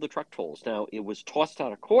appeal the truck tolls. Now, it was tossed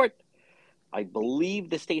out of court. I believe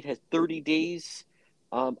the state has 30 days.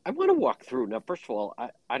 I want to walk through. Now, first of all,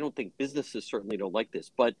 I don't think businesses certainly don't like this,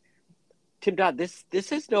 but Tim Dodd, this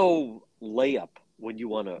is no layup when you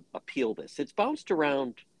want to appeal this. It's bounced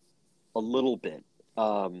around a little bit.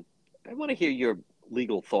 I want to hear your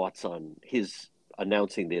legal thoughts on his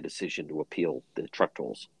announcing their decision to appeal the truck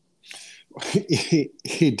tolls.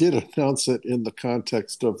 He did announce it in the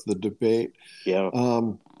context of the debate,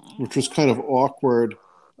 which was kind of awkward.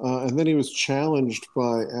 And then he was challenged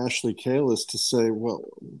by Ashley Kalus to say, well,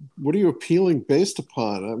 what are you appealing based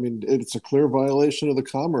upon? I mean, it's a clear violation of the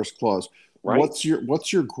Commerce Clause. Right. What's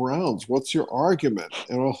your grounds? What's your argument?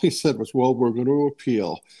 And all he said was, well, we're going to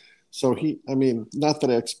appeal. So not that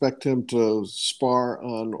I expect him to spar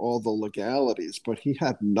on all the legalities, but he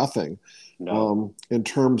had nothing in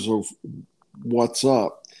terms of what's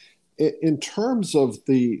up. In terms of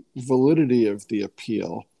the validity of the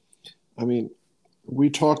appeal, I mean, we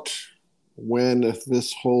talked when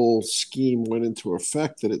this whole scheme went into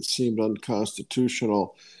effect that it seemed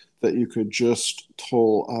unconstitutional that you could just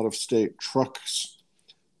toll out-of-state trucks.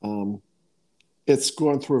 It's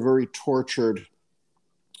gone through a very tortured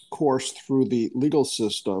course through the legal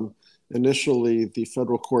system. Initially, the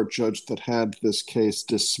federal court judge that had this case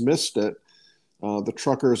dismissed it. The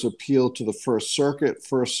truckers appealed to the First Circuit.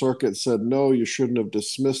 First Circuit said, no, you shouldn't have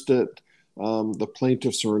dismissed it. The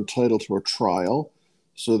plaintiffs are entitled to a trial.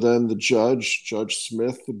 So then the Judge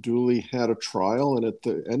Smith, duly had a trial, and at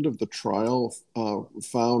the end of the trial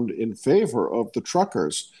found in favor of the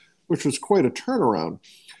truckers, which was quite a turnaround.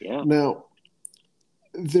 Yeah. Now,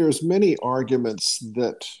 there's many arguments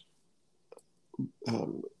that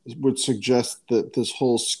would suggest that this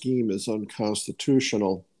whole scheme is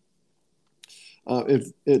unconstitutional.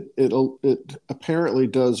 It apparently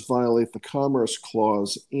does violate the Commerce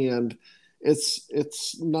Clause, and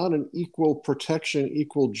it's not an equal protection,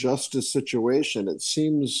 equal justice situation. It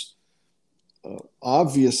seems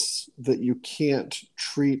obvious that you can't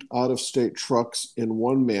treat out-of-state trucks in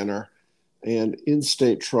one manner and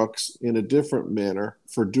in-state trucks in a different manner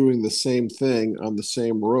for doing the same thing on the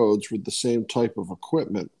same roads with the same type of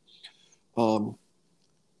equipment.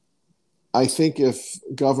 I think if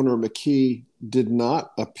Governor McKee did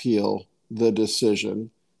not appeal the decision,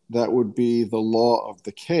 that would be the law of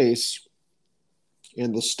the case.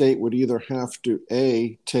 And the state would either have to,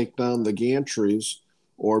 A, take down the gantries,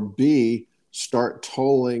 or B, start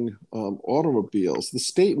tolling automobiles. The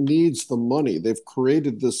state needs the money. They've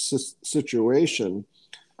created this situation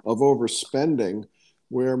of overspending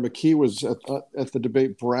where McKee was at the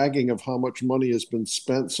debate bragging of how much money has been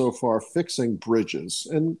spent so far fixing bridges.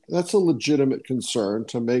 And that's a legitimate concern,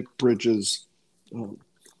 to make bridges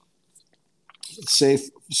safe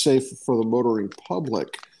for the motoring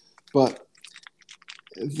public. But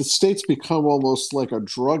the state's become almost like a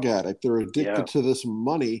drug addict. They're addicted to this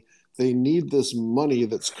money. They need this money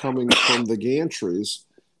that's coming from the gantries.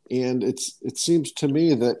 And it seems to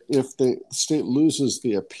me that if the state loses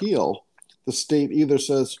the appeal, the state either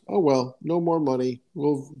says, oh, well, no more money,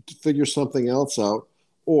 we'll figure something else out,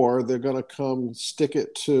 or they're going to come stick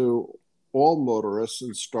it to all motorists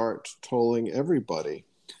and start tolling everybody.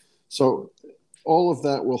 So all of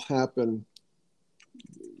that will happen,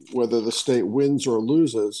 whether the state wins or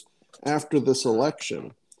loses, after this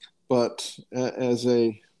election. But as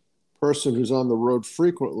a person who's on the road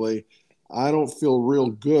frequently, I don't feel real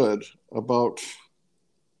good about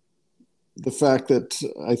the fact that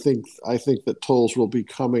I think that tolls will be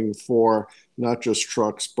coming for not just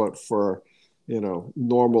trucks, but for,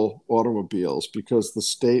 normal automobiles, because the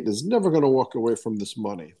state is never going to walk away from this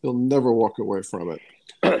money. They'll never walk away from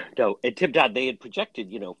it. No, and Tim Dodd, they had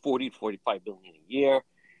projected, 40 to 45 billion a year.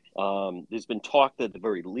 There's been talk that at the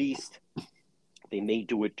very least they may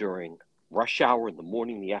do it during rush hour in the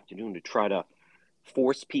morning, the afternoon, to try to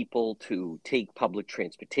force people to take public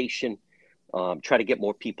transportation, try to get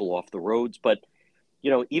more people off the roads. But,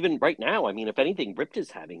 even right now, I mean, if anything, RIPTA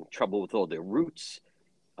is having trouble with all their routes.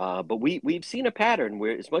 But we've seen a pattern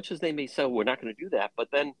where, as much as they may say, we're not going to do that, but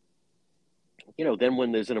then, then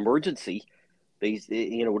when there's an emergency,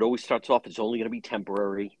 it always starts off, it's only going to be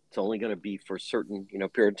temporary. It's only going to be for a certain,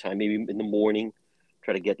 period of time, maybe in the morning,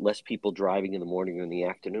 try to get less people driving in the morning or in the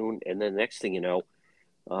afternoon. And then the next thing you know,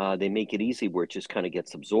 they make it easy where it just kind of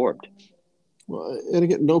gets absorbed. Well, and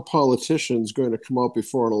again, no politician's going to come out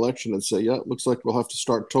before an election and say, yeah, it looks like we'll have to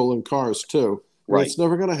start tolling cars too. Right. It's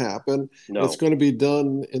never going to happen. No. It's going to be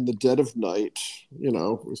done in the dead of night,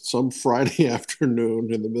 some Friday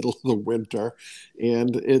afternoon in the middle of the winter.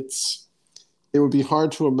 And it would be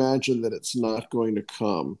hard to imagine that it's not going to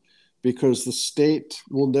come, because the state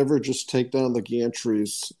will never just take down the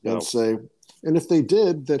gantries and say, and if they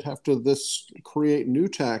did, they'd have to create new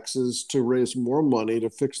taxes to raise more money to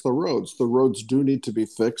fix the roads. The roads do need to be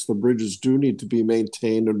fixed. The bridges do need to be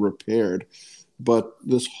maintained and repaired. But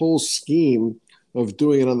this whole scheme of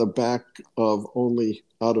doing it on the back of only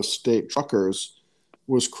out-of-state truckers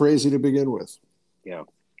was crazy to begin with. Yeah.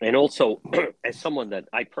 And also, as someone that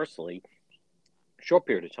I personally, short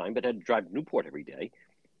period of time, but had to drive to Newport every day,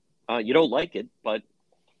 you don't like it, but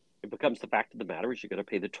it becomes the fact of the matter is you're going to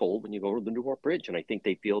pay the toll when you go to the Newport Bridge. And I think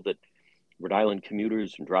they feel that Rhode Island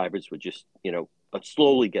commuters and drivers would just,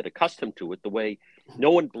 slowly get accustomed to it, the way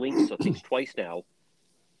no one blinks or thinks twice now.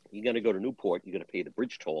 You're going to go to Newport, you're going to pay the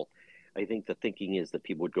bridge toll. I think the thinking is that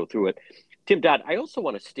people would go through it. Tim Dodd, I also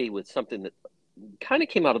want to stay with something that kind of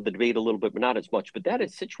came out of the debate a little bit, but not as much. But that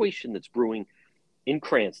is a situation that's brewing in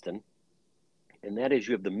Cranston. And that is,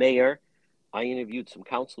 you have the mayor. I interviewed some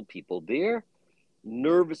council people. They're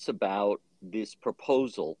nervous about this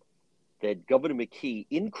proposal that Governor McKee,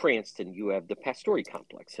 in Cranston, you have the Pastore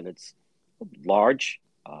complex, and it's a large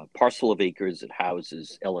parcel of acres. It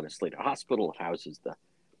houses Eleanor Slater Hospital. It houses the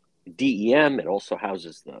DEM. It also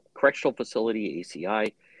houses the correctional facility,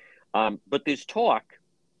 ACI. But there's talk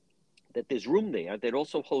that there's room there that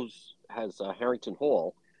also has Harrington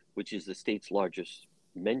Hall, which is the state's largest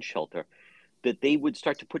men's shelter, that they would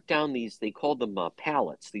start to put down these, they call them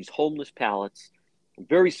pallets, these homeless pallets,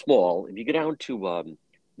 very small. If you go down to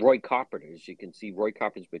Roy Carpenter's, you can see Roy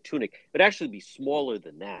Carpenter's Matunic. It would actually be smaller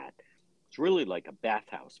than that. It's really like a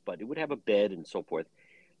bathhouse, but it would have a bed and so forth.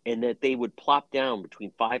 And that they would plop down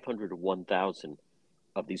between 500 to 1,000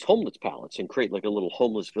 of these homeless pallets and create like a little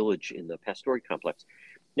homeless village in the Pastore complex.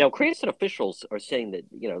 Now, Cranston officials are saying that,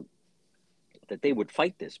 that they would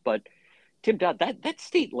fight this, but Tim Dodd, that's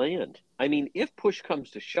state land. I mean, if push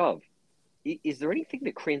comes to shove, is there anything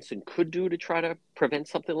that Cranston could do to try to prevent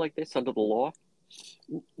something like this under the law?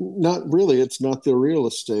 Not really. It's not their real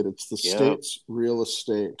estate. It's the state's real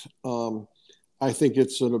estate. I think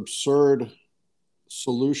it's an absurd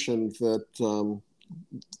solution that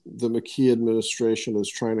the McKee administration is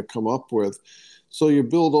trying to come up with. So you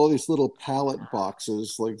build all these little pallet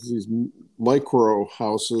boxes, like these micro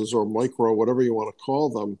houses or micro, whatever you want to call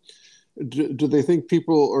them. Do they think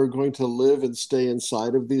people are going to live and stay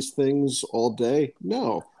inside of these things all day?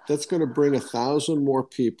 No. That's going to bring 1,000 more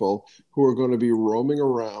people who are going to be roaming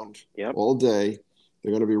around all day.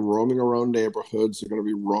 They're going to be roaming around neighborhoods. They're going to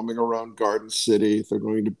be roaming around Garden City. They're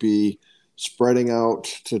going to be spreading out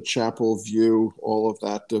to Chapel View, all of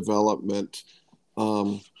that development.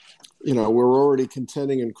 We're already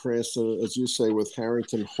contending in Cranston, as you say, with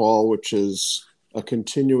Harrington Hall, which is a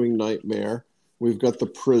continuing nightmare. We've got the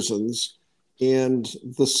prisons. And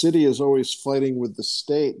the city is always fighting with the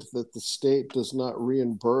state that the state does not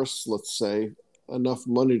reimburse, let's say, enough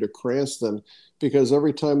money to Cranston, because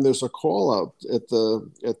every time there's a call out at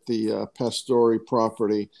the Pastore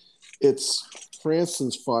property, it's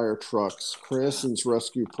Cranston's fire trucks, Cranston's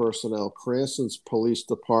rescue personnel, Cranston's police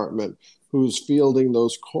department who's fielding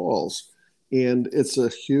those calls. And it's a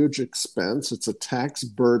huge expense. It's a tax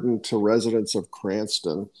burden to residents of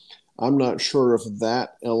Cranston. I'm not sure if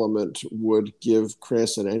that element would give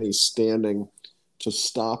Cranston any standing to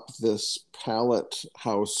stop this pallet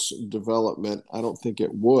house development. I don't think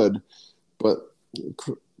it would, but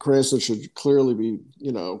Cranston should clearly be,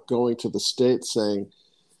 going to the state saying,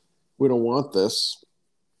 we don't want this.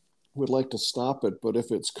 We'd like to stop it, but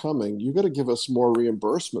if it's coming, you got to give us more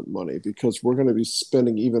reimbursement money, because we're going to be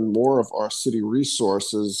spending even more of our city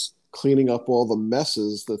resources cleaning up all the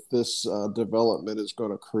messes that this development is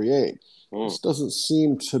going to create. This doesn't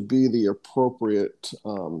seem to be the appropriate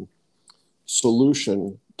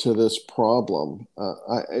solution to this problem.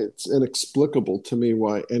 It's inexplicable to me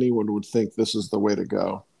why anyone would think this is the way to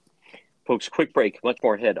go. Folks, quick break. Much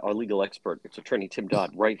more ahead. Our legal expert, it's attorney Tim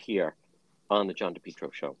Dodd, right here on the John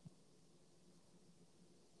DePetro Show.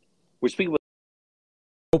 We're speaking with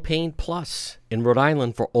Propane Plus in Rhode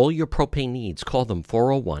Island for all your propane needs. Call them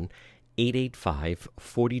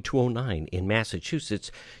 401-885-4209. In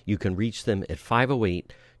Massachusetts, you can reach them at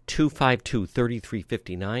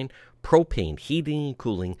 508-252-3359. Propane, heating and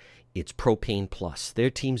cooling, it's Propane Plus. Their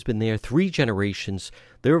team's been there 3 generations.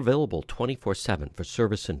 They're available 24/7 for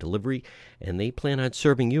service and delivery, and they plan on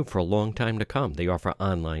serving you for a long time to come. They offer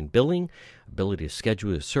online billing, ability to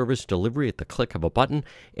schedule a service delivery at the click of a button,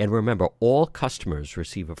 and remember, all customers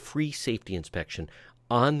receive a free safety inspection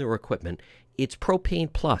on their equipment. It's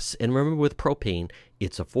Propane Plus, and remember, with propane,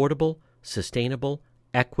 it's affordable, sustainable,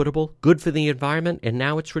 equitable, good for the environment, and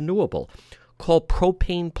now it's renewable. Call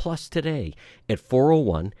Propane Plus today at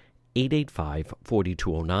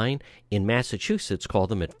 401-885-4209. In Massachusetts, call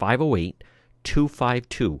them at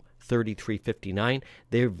 508-252-3359.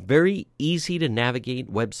 They're very easy to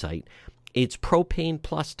navigate website. It's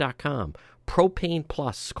propaneplus.com. Propane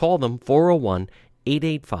Plus. Call them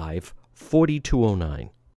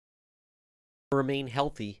 401-885-4209. Remain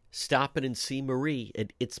healthy. Stop in and see Marie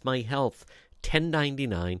at It's My Health.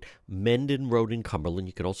 1099 Mendon Road in Cumberland.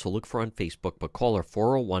 You can also look for her on Facebook, but call her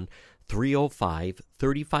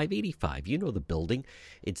 401-305-3585. You know the building.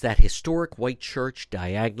 It's that historic white church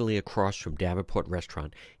diagonally across from Davenport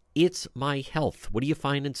Restaurant. It's My Health. What do you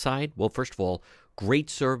find inside? Well, first of all,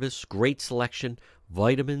 great service, great selection,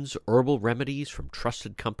 vitamins, herbal remedies from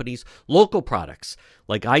trusted companies, local products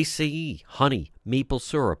like ICE, honey, maple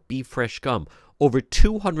syrup, beef fresh gum, over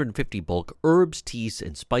 250 bulk herbs, teas,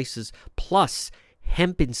 and spices, plus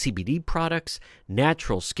hemp and CBD products,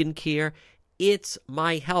 natural skincare. It's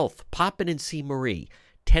My Health. Pop in and see Marie.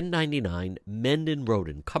 1099 Mendon Road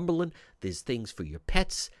in Cumberland. There's things for your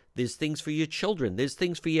pets. There's things for your children. There's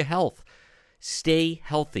things for your health. Stay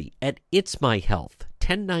healthy at It's My Health.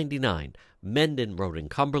 1099 Mendon Road in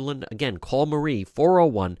Cumberland. Again, call Marie,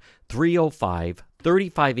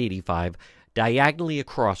 401-305-3585, diagonally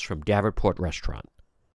across from Davenport Restaurant.